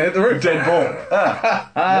roof. Shouldn't have hit the roof. Dead ball.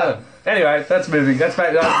 Yeah. Anyway, that's moving. That's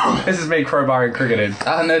back. This is me crowbarring cricket in.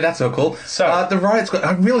 No, that's so cool. So the Riot Squad.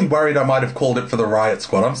 I'm really worried I might have called it for the Riot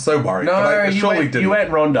Squad. I'm so worried. No, I you went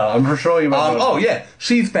Ronda. I'm for sure you went Ronda. Oh yeah,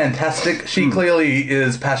 she's fantastic. She clearly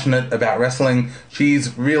is passionate about wrestling.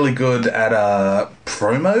 She's really good at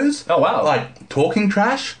promos. Oh wow, like talking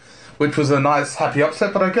trash, which was a nice happy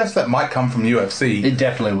upset. But I guess that might come from UFC. It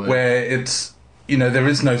definitely would. Where it's. There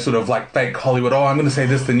is no sort of like fake Hollywood. Oh, I'm going to say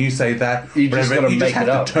this, then you say that. You just got to make it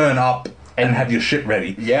up. To turn up and have your shit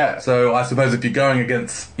ready. Yeah. So I suppose if you're going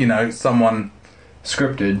against, someone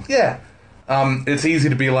scripted. Yeah. It's easy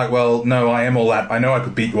to be like, well, no, I am all that. I know I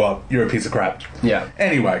could beat you up. You're a piece of crap. Yeah.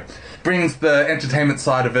 Anyway, brings the entertainment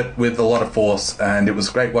side of it with a lot of force, and it was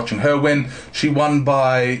great watching her win. She won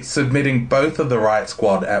by submitting both of the Riot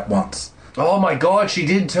Squad at once. Oh my god, she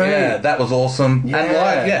did too. Yeah, that was awesome. Yeah. And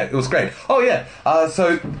live, it was great. Oh yeah,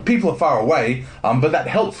 so people are far away, but that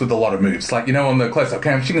helps with a lot of moves. Like, on the close-up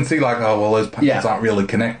cams, you can see like, oh, well, those punches aren't really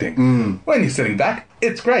connecting. When you're sitting back,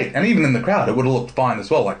 it's great. And even in the crowd, it would have looked fine as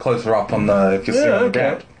well, like closer up on if you're sitting on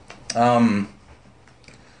the ground.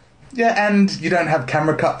 Yeah, and you don't have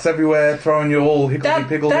camera cuts everywhere throwing you all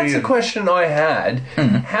higgledy-piggledy. That's a question I had.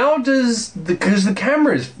 How does because the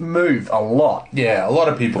cameras move a lot. Yeah, a lot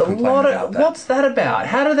of people complain about that. What's that about?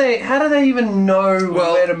 How do they even know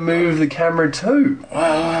where to move the camera to?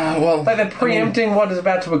 Well, Like they're preempting what is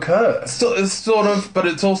about to occur. It's sort of, but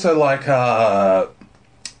it's also like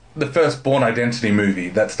the first Bourne Identity movie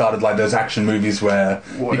that started like those action movies where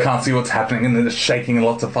you can't see what's happening and there's shaking and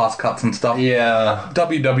lots of fast cuts and stuff. Yeah.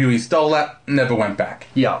 WWE stole that, never went back.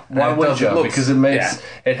 Yeah. Why would you? Because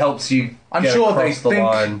it helps you. I'm get sure they across the think.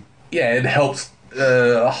 line. Yeah, it helps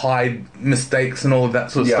hide mistakes and all of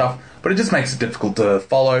that sort of stuff, but it just makes it difficult to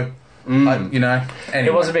follow. You know, anyway.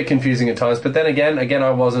 It was a bit confusing at times, but then again, I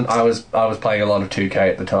wasn't. I was playing a lot of 2K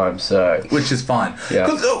at the time, so which is fine. Yeah.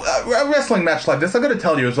 Because a wrestling match like this, I got to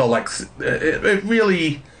tell you as well, like it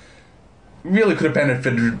really could have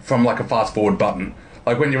benefited from like a fast forward button.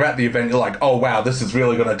 Like when you're at the event, you're like, oh wow, this is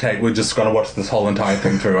really going to take. We're just going to watch this whole entire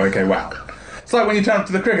thing through. Okay, wow. It's like when you turn up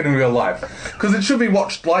to the cricket in real life. Because it should be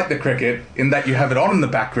watched like the cricket, in that you have it on in the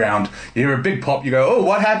background, you hear a big pop, you go, oh,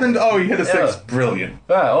 what happened? Oh, you hit a six. Brilliant.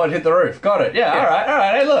 Oh, it hit the roof. Got it. Yeah. All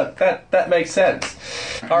right. Hey, look, that makes sense.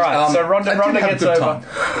 All right, so Ronda gets over.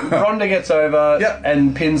 Ronda gets over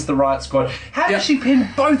and pins the Riot Squad. How did she pin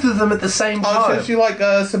both of them at the same time? Oh, so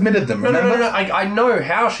she submitted them, remember? No. I know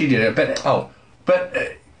how she did it,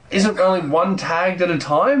 but isn't only one tagged at a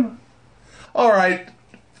time? All right.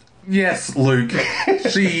 Yes, Luke.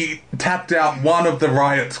 She tapped out one of the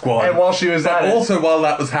Riot Squad. And while she was at it. Also, while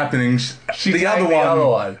that was happening, she the other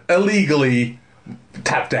one illegally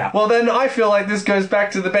tapped out. Well, then I feel like this goes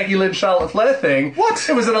back to the Becky Lynch Charlotte Flair thing. What?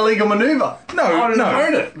 It was an illegal maneuver. No.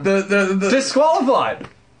 The disqualified.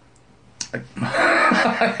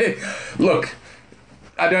 Look,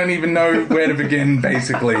 I don't even know where to begin,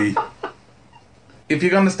 basically. If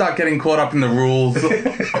you're going to start getting caught up in the rules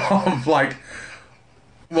of, like,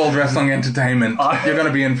 World Wrestling Entertainment, you're going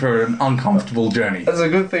to be in for an uncomfortable journey. It's a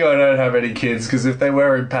good thing I don't have any kids, because if they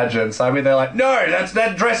were in pageants, I mean, they're like, no,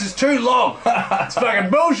 that dress is too long. It's fucking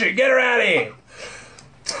bullshit. Get her out of here.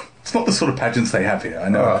 It's not the sort of pageants they have here, I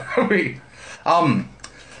know.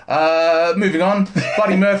 Moving on.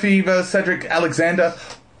 Buddy Murphy versus Cedric Alexander.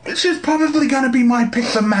 Which is probably going to be my pick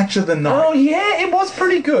for match of the night. Oh yeah, it was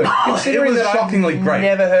pretty good. Considering it was that shockingly I've great.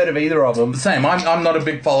 Never heard of either of them. Same. I'm not a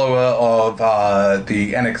big follower of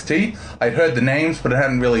the NXT. I'd heard the names, but I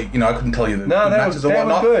hadn't really, I couldn't tell you the matches or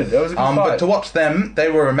whatnot. They were good. That was a good fight. But to watch them, they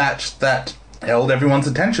were a match that held everyone's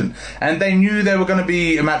attention, and they knew they were going to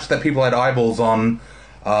be a match that people had eyeballs on.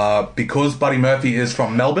 Because Buddy Murphy is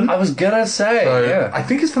from Melbourne. I was gonna say, yeah. I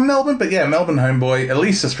think he's from Melbourne, but yeah, Melbourne homeboy, at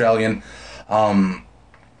least Australian.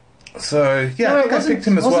 So, yeah, I think I picked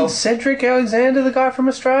him as well. Wasn't Cedric Alexander the guy from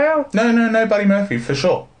Australia? No, Buddy Murphy, for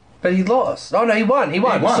sure. But he lost. Oh, no, he won. He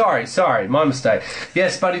won. Sorry, my mistake.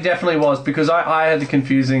 Yes, Buddy definitely was, because I had the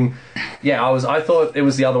confusing... Yeah, I thought it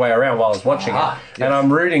was the other way around while I was watching it. Yes. And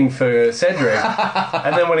I'm rooting for Cedric.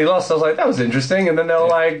 And then when he lost, I was like, that was interesting. And then they were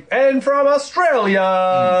like, and from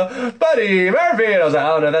Australia, Buddy Murphy. And I was like,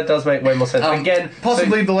 oh, no, that does make way more sense. Again,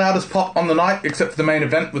 possibly the loudest pop on the night, except for the main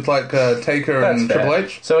event with, like, Taker and Triple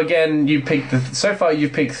H. So again, you picked so far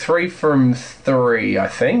you've picked 3 from 3, I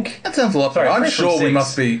think. That sounds a lot better. I'm sure we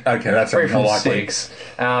must be... Okay, that's 3 from more likely. 6.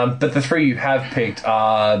 But the 3 you have picked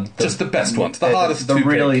are... just the best ones. The hardest to pick. The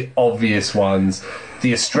really obvious ones.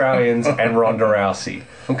 The Australians and Ronda Rousey.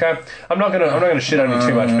 Okay? I'm not gonna shit on you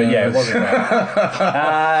too much, but yeah, it wasn't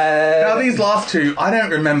that. Now, these last 2, I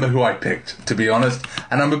don't remember who I picked, to be honest.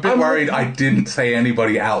 And I'm a bit worried I didn't say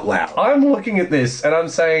anybody out loud. I'm looking at this, and I'm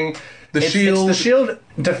saying... The Shield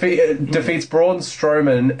defeats Braun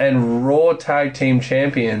Strowman and Raw Tag Team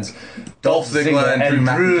Champions Dolph Ziggler and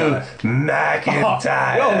Drew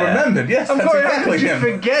McIntyre. Well remembered, yes, that's exactly him. How could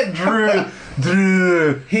you forget Drew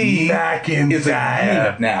McIntyre? Is a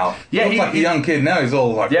unit now. Yeah, he looks like a young kid now. He's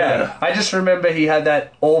all like... Yeah, I just remember he had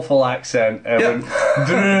that awful accent. And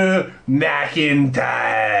Drew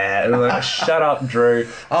McIntyre. And I'm like, shut up, Drew.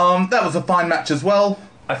 That was a fine match as well.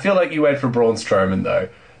 I feel like you went for Braun Strowman, though.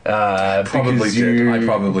 I probably because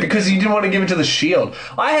you didn't want to give it to the Shield.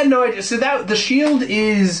 I had no idea. So the Shield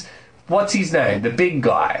is what's his name? The big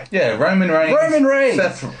guy. Yeah, Roman Reigns.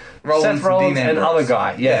 Seth Rollins and other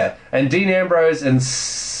guy. Yeah, and Dean Ambrose and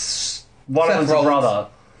one of them's a brother.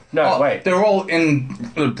 No, wait. They're all in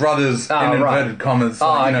brothers in inverted commas.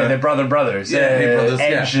 Okay, they're brothers. Yeah, they're brothers.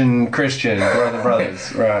 Edge and Christian,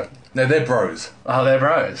 brothers. Right. No, they're bros. Oh, they're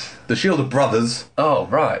bros. The Shield are brothers. Oh,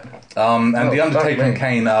 right. And The Undertaker and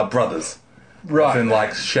Kane are brothers. Right. As in,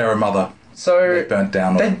 like, share a mother. So... They burnt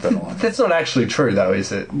down or burnt alive. That's not actually true, though,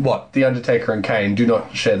 is it? What? The Undertaker and Kane do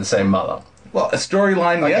not share the same mother. Well, a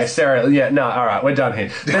storyline, Okay, yes. Sarah, yeah, no, alright, we're done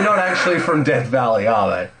here. They're not actually from Death Valley, are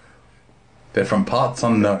they? They're from parts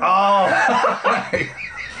unknown. Oh!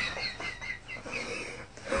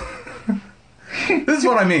 This is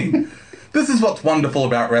what I mean. This is what's wonderful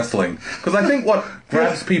about wrestling. Because I think what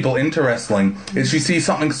grabs people into wrestling is you see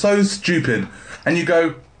something so stupid and you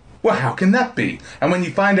go, well, how can that be? And when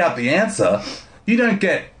you find out the answer, you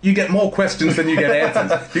get more questions than you get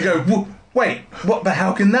answers. You go, wait, what the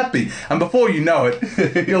how can that be? And before you know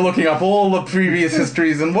it, you're looking up all the previous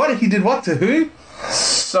histories and what he did what to who?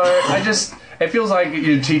 So, it feels like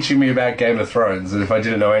you're teaching me about Game of Thrones, and if I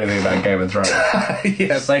didn't know anything about Game of Thrones. Yes.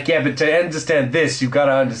 It's like, yeah, but to understand this, you've got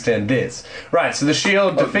to understand this. Right, so the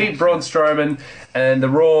Shield defeat Braun Strowman and the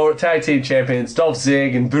Raw Tag Team Champions, Dolph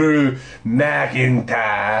Ziggler and Drew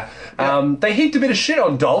McIntyre. They heaped a bit of shit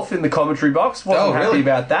on Dolph in the commentary box. Wasn't happy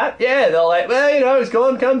about that. Yeah, they're like, well, he's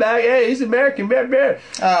gone, come back. Yeah, he's American.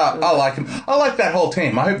 I like him. I like that whole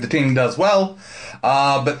team. I hope the team does well.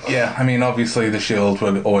 But yeah, I mean, obviously the Shield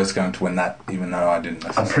were always going to win that, even though I didn't.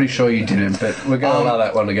 I'm pretty sure you didn't, but we're going to allow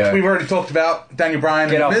that one to go. We've already talked about Daniel Bryan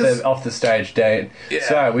Get and Miz. off the stage, Dane. Yeah.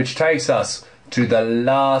 So, which takes us to the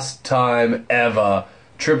last time ever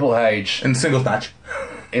Triple H in singles match,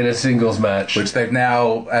 in a singles match. which they've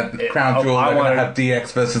now at Crown Jewel. They're going to have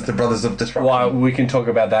DX versus the Brothers of Destruction. Well, we can talk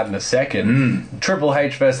about that in a second. Triple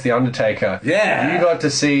H versus The Undertaker. Yeah. You got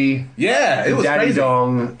to see Yeah, it was Daddy crazy.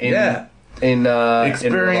 Dong in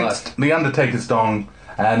Experienced the Undertaker's dong,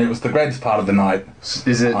 and it was the greatest part of the night.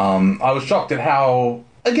 Is it? I was shocked at how,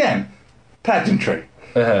 again, pageantry.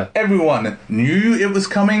 Everyone knew it was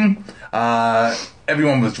coming.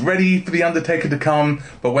 Everyone was ready for the Undertaker to come,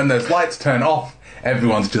 but when those lights turn off,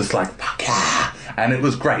 everyone's just like, fuck yeah! And it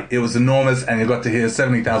was great. It was enormous, and you got to hear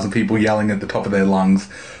 70,000 people yelling at the top of their lungs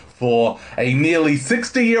for a nearly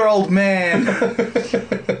 60-year-old man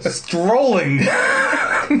strolling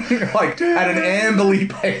like at an ambly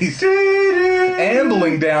pace,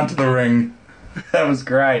 ambling down to the ring. That was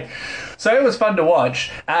great. So it was fun to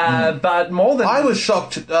watch, but more than... I was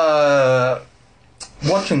shocked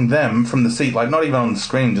watching them from the seat, like not even on the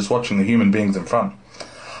screen, just watching the human beings in front.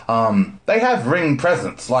 They have ring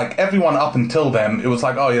presence. Like everyone up until them, it was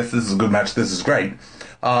like, oh yes, this is a good match, this is great.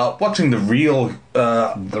 Watching the real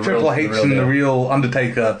Triple H and the real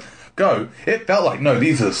Undertaker go, it felt like, no,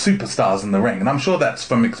 these are superstars in the ring. And I'm sure that's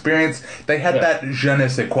from experience. They had that je ne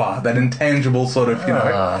sais quoi, that intangible sort of,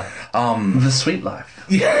 the sweet life.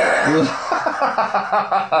 Yeah.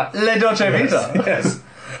 Le Dolce Vita. Yes.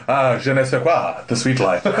 Je ne sais quoi, the sweet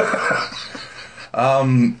life.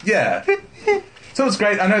 Yeah. So it was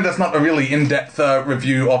great. I know that's not a really in-depth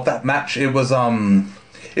review of that match. It was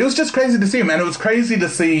just crazy to see him, and it was crazy to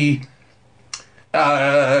see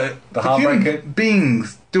the human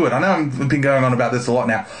beings do it. I know I've been going on about this a lot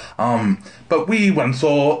now, but we went and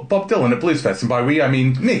saw Bob Dylan at Blues Fest, and by we I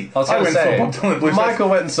mean me. I went and saw Bob Dylan at Blues Fest. Michael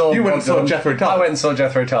went and saw. You went and saw Jethro Tull. I went and saw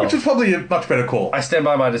Jethro Tull, which was probably a much better call. I stand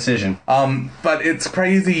by my decision. But it's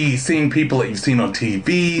crazy seeing people that you've seen on TV,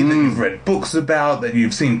 that you've read books about, that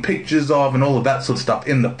you've seen pictures of, and all of that sort of stuff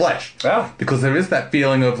in the flesh. Yeah. Because there is that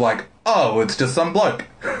feeling of like, oh, it's just some bloke.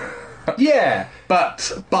 Yeah.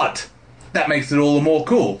 But that makes it all the more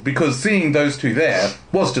cool, because seeing those two there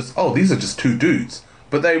was just, oh, these are just two dudes.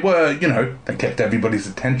 But they were, they kept everybody's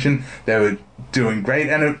attention. They were doing great,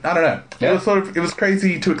 and I don't know. Yeah. It was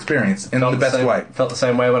crazy to experience in the best way. Felt the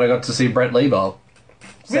same way when I got to see Brett Lee Bowl.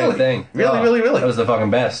 Same thing. Really. That was the fucking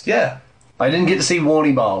best. Yeah. I didn't get to see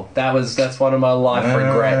Warnie Bowl. That's one of my life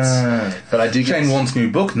regrets. But I do get Shane Warne's new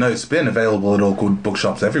book, No Spin, available at all good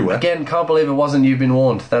bookshops everywhere. Again, can't believe it wasn't You've Been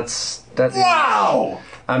Warned. That's Wow!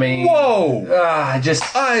 I mean, whoa! I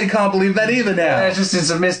can't believe that either now. It's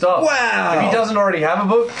a missed off. Wow! If he doesn't already have a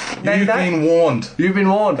book, You've been warned. You've been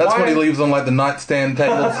warned. That's what he leaves on like the nightstand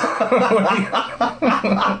tables.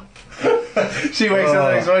 She wakes up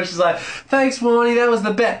the next morning, she's like, thanks, Warnie, that was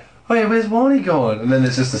the bet. Wait, where's Warnie going? And then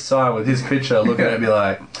there's just a sign with his picture looking at me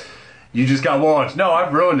like, you just got warned. No,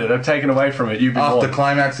 I've ruined it. I've taken away from it. You've been warned. After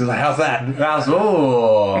climax, he's like, how's that?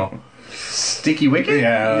 Sticky wicket?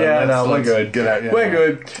 Yeah, no, we're good. We're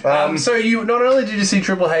good. So you not only did you see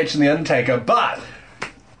Triple H and The Undertaker, but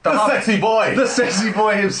the sexy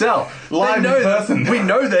boy himself. live in person. We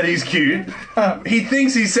know that he's cute. He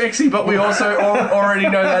thinks he's sexy, but we also already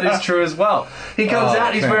know that is true as well. He comes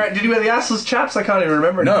out. He's wearing. Did he wear the assless chaps? I can't even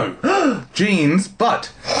remember. No, jeans.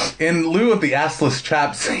 But in lieu of the assless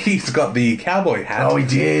chaps, he's got the cowboy hat. Oh, he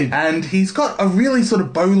did. And he's got a really sort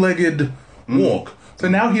of bow-legged walk. So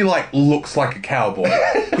now he like looks like a cowboy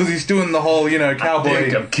because he's doing the whole, cowboy. I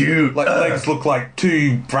think I'm cute. Like legs look like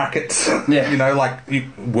two brackets. Yeah.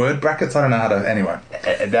 Word brackets. I don't know how to. Anyway,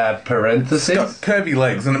 parentheses. got curvy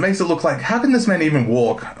legs, and it makes it look like how can this man even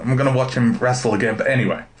walk? I'm gonna watch him wrestle again. But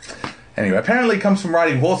anyway, apparently it comes from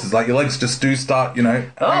riding horses. Like your legs just do start, hanging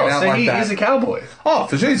out so like that. he's a cowboy. Oh,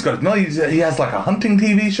 for sure, he's got. No, he has like a hunting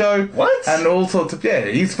TV show. What? And all sorts of. Yeah,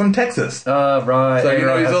 he's from Texas. Right. So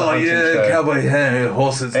Everyone he's has all a like, hunting show. cowboy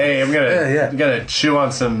horses. Hey, I'm gonna Yeah. I'm gonna chew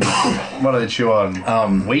on some. What do they chew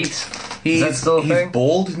on? Wheat. Is that still a He's thing?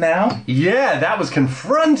 bald now. Yeah, that was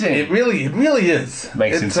confronting. It really is.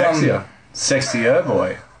 Makes him sexier. Sexier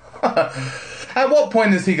boy. At what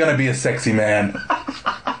point is he going to be a sexy man?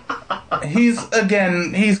 He's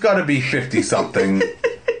got to be 50-something.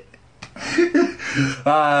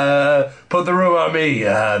 Put the room on me,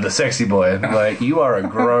 the sexy boy. I'm like, you are a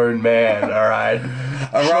grown man, alright?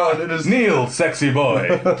 Arise, kneel, sexy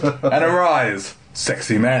boy. And arise,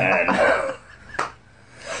 sexy man.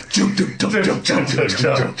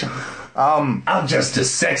 I'm just a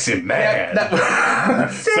sexy man.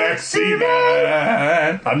 Sexy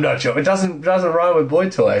man. I'm not sure. It doesn't rhyme with boy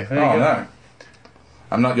toy. There you Oh go. no.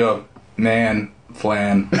 I'm not your man,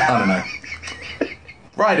 flan. I don't know.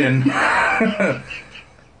 Right in.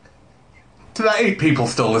 To the 8 people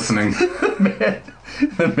still listening.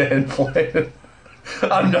 The man plan.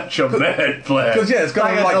 I'm not your man plan. Because it's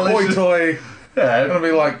gonna be like boy toy. It's Yeah. gonna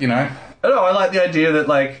be like, No, I like the idea that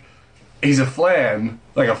like he's a flan,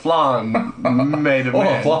 like a flan made of or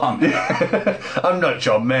man. a flan. I'm not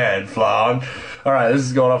your man, flan. All right, this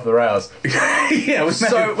is going off the rails. Yeah,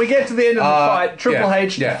 So we get to the end of the fight. Triple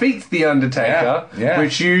H defeats the Undertaker, Yeah.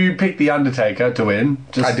 which you picked the Undertaker to win.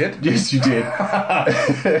 I did? Yes, you did.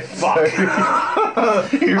 Fuck.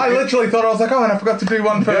 I literally thought, I was like, oh, and I forgot to do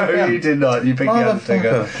one for No, him. you did not. You picked the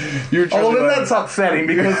Undertaker. You were Oh, well, then trying to- that's upsetting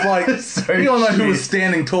because, like, So we all know who was shit.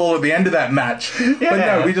 standing tall at the end of that match. But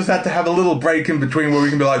Yeah. no, we just had to have a little break in between where we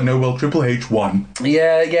can be like, no, well, Triple H won.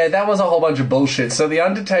 Yeah, that was a whole bunch of bullshit. So the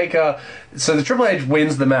Undertaker, the Triple H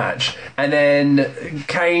wins the match, and then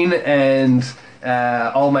Kane and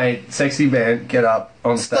old mate Sexy Man get up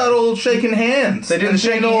on stage. Start all shaking hands. They did the And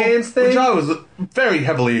shaking all- hands thing? Which I was very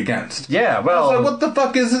heavily against. Yeah, well, So what the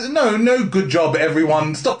fuck is it? No, good job,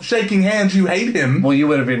 everyone. Stop shaking hands, you hate him. well, you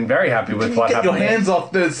would have been very happy with what Get your happened. hands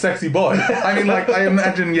off the sexy boy. I mean, like, I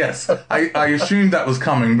imagine, yes. I assumed that was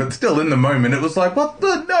coming, but still, in the moment, it was like, what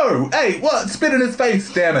the? No! Hey, what? Spit in his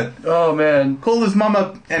face, damn it. Oh man, Call his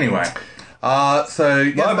mama. Anyway. So,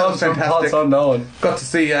 yes, my that was mum's from parts fantastic. unknown. Got to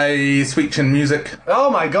see a Sweet Chin Music. Oh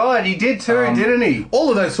my god, he did too, didn't he? All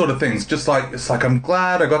of those sort of things. Just like, it's like, I'm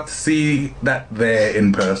glad I got to see that there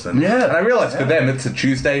in person. Yeah. And I realised for them, it's a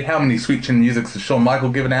Tuesday. How many Sweet Chin Musics has Shawn Michael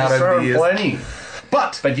given out over the years? Plenty.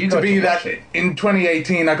 But you to got be to that watch it. in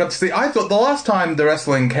 2018, I got to see. I thought the last time the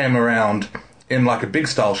wrestling came around in like a big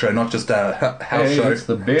style show, not just a house Hey, show. it's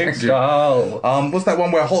the big Thank you. style. Was that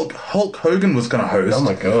one where Hulk Hogan was going to host? Oh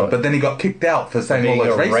my God. But then he got kicked out for saying Being all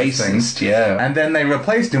those a racist things. racist, yeah. And then they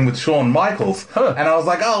replaced him with Shawn Michaels. Huh. And I was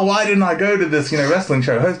like, oh, why didn't I go to this wrestling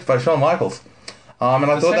show hosted by Shawn Michaels? And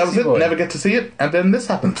I thought that was sexy it. boy. Never get to see it. And then this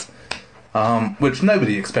happens. Which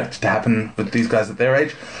nobody expected to happen with these guys at their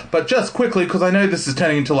age. But just quickly, because I know this is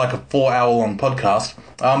turning into like a 4-hour-long podcast,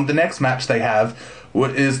 the next match they have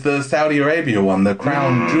is the Saudi Arabia one, the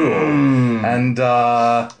Crown Jewel. And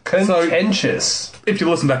so, Contentious. if you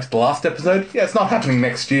listen back to the last episode, yeah, it's not happening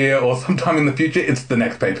next year or sometime in the future, it's the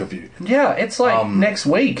next pay-per-view. Yeah, it's like next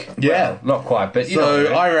week. yeah. Well, not quite, but you know.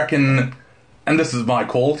 So what I mean. I reckon, and this is my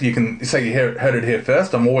call, you can say you heard it here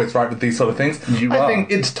first, I'm always right with these sort of things. You I are.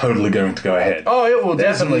 think it's totally going to go ahead. Oh, it will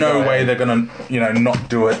There's definitely no go way ahead. they're going to, not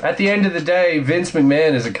do it. At the end of the day, Vince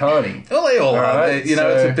McMahon is a carny. Well, they all are. right, It's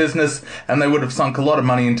a business, and they would have sunk a lot of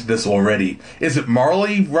money into this already. Is it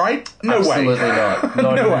morally right? No Absolutely way. not.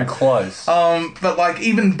 Not No even way. close. But like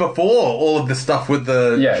even before all of this stuff with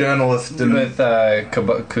the Yeah. journalist and With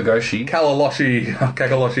Kogoshi.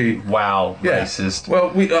 Kagaloshi. Wow, Yeah. racist.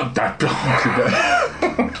 Well, we.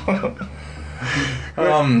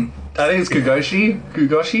 I think it's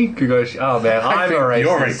Kugoshi. Oh man, I'm a think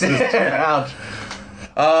you're racist. racist. Ouch.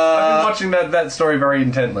 I've been watching that story very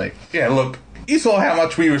intently. Yeah, look. You saw how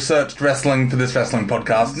much we researched wrestling for this wrestling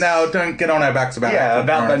podcast. Now, don't get on our backs about Yeah, actual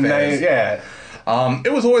about the current affairs. name. Yeah,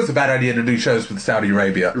 It was always a bad idea to do shows with Saudi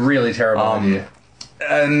Arabia. really terrible idea.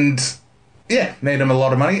 And yeah, made them a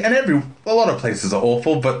lot of money. And a lot of places are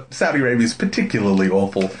awful, but Saudi Arabia is particularly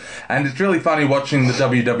awful. And it's really funny watching the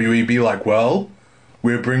WWE be like, well,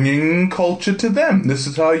 we're bringing culture to them. This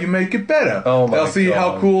is how you make it better. Oh my They'll see God.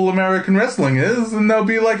 how cool American wrestling is, and they'll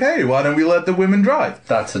be like, hey, why don't we let the women drive?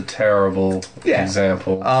 That's a terrible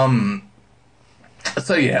example.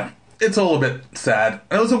 So yeah, it's all a bit sad.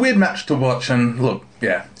 It was a weird match to watch, and look,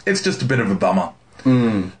 yeah, it's just a bit of a bummer.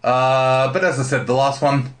 But as I said, the last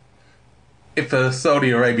one, if a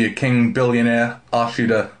Saudi Arabia king billionaire asked you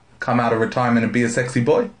to come out of retirement and be a sexy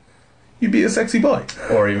boy, you'd be a sexy boy.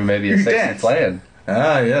 Or even maybe a You sexy dance. flan.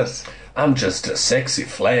 Ah, yes. I'm just a sexy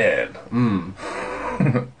flan.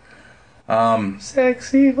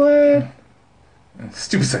 Sexy flan.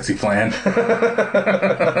 Stupid sexy flan.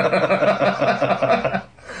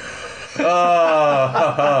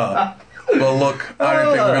 Well, look, I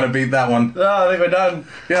don't think we're going to beat that one. Oh, I think we're done.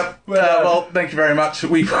 Yep. Well, thank you very much.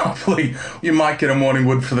 You might get a morning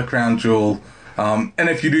wood for the crown jewel. And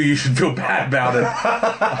if you do, you should feel bad about it.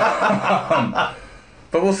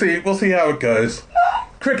 But we'll see. We'll see how it goes.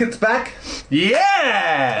 Cricket's back.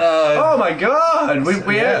 Yeah! Oh my god! We're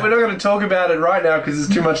not going to talk about it right now because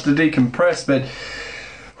it's too much to decompress, but...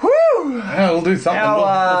 Whew! Yeah, we'll do something.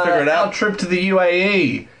 We'll figure it Our out. trip to the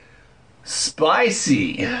UAE.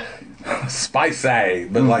 Spicy. Spicy,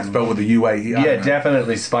 but like spelled with a UAE. Yeah,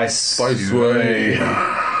 definitely spicy. Spicy.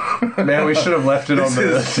 Man, we should have left it on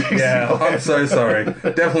the... Yeah, I'm so sorry.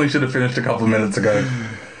 Definitely should have finished a couple of minutes ago.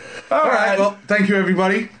 All right, well, thank you,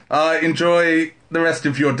 everybody. Enjoy the rest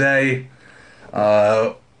of your day.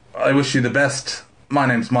 I wish you the best. My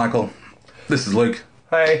name's Michael. This is Luke.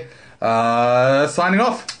 Hey. Signing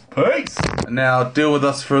off. Peace. Now deal with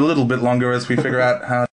us for a little bit longer as we figure out how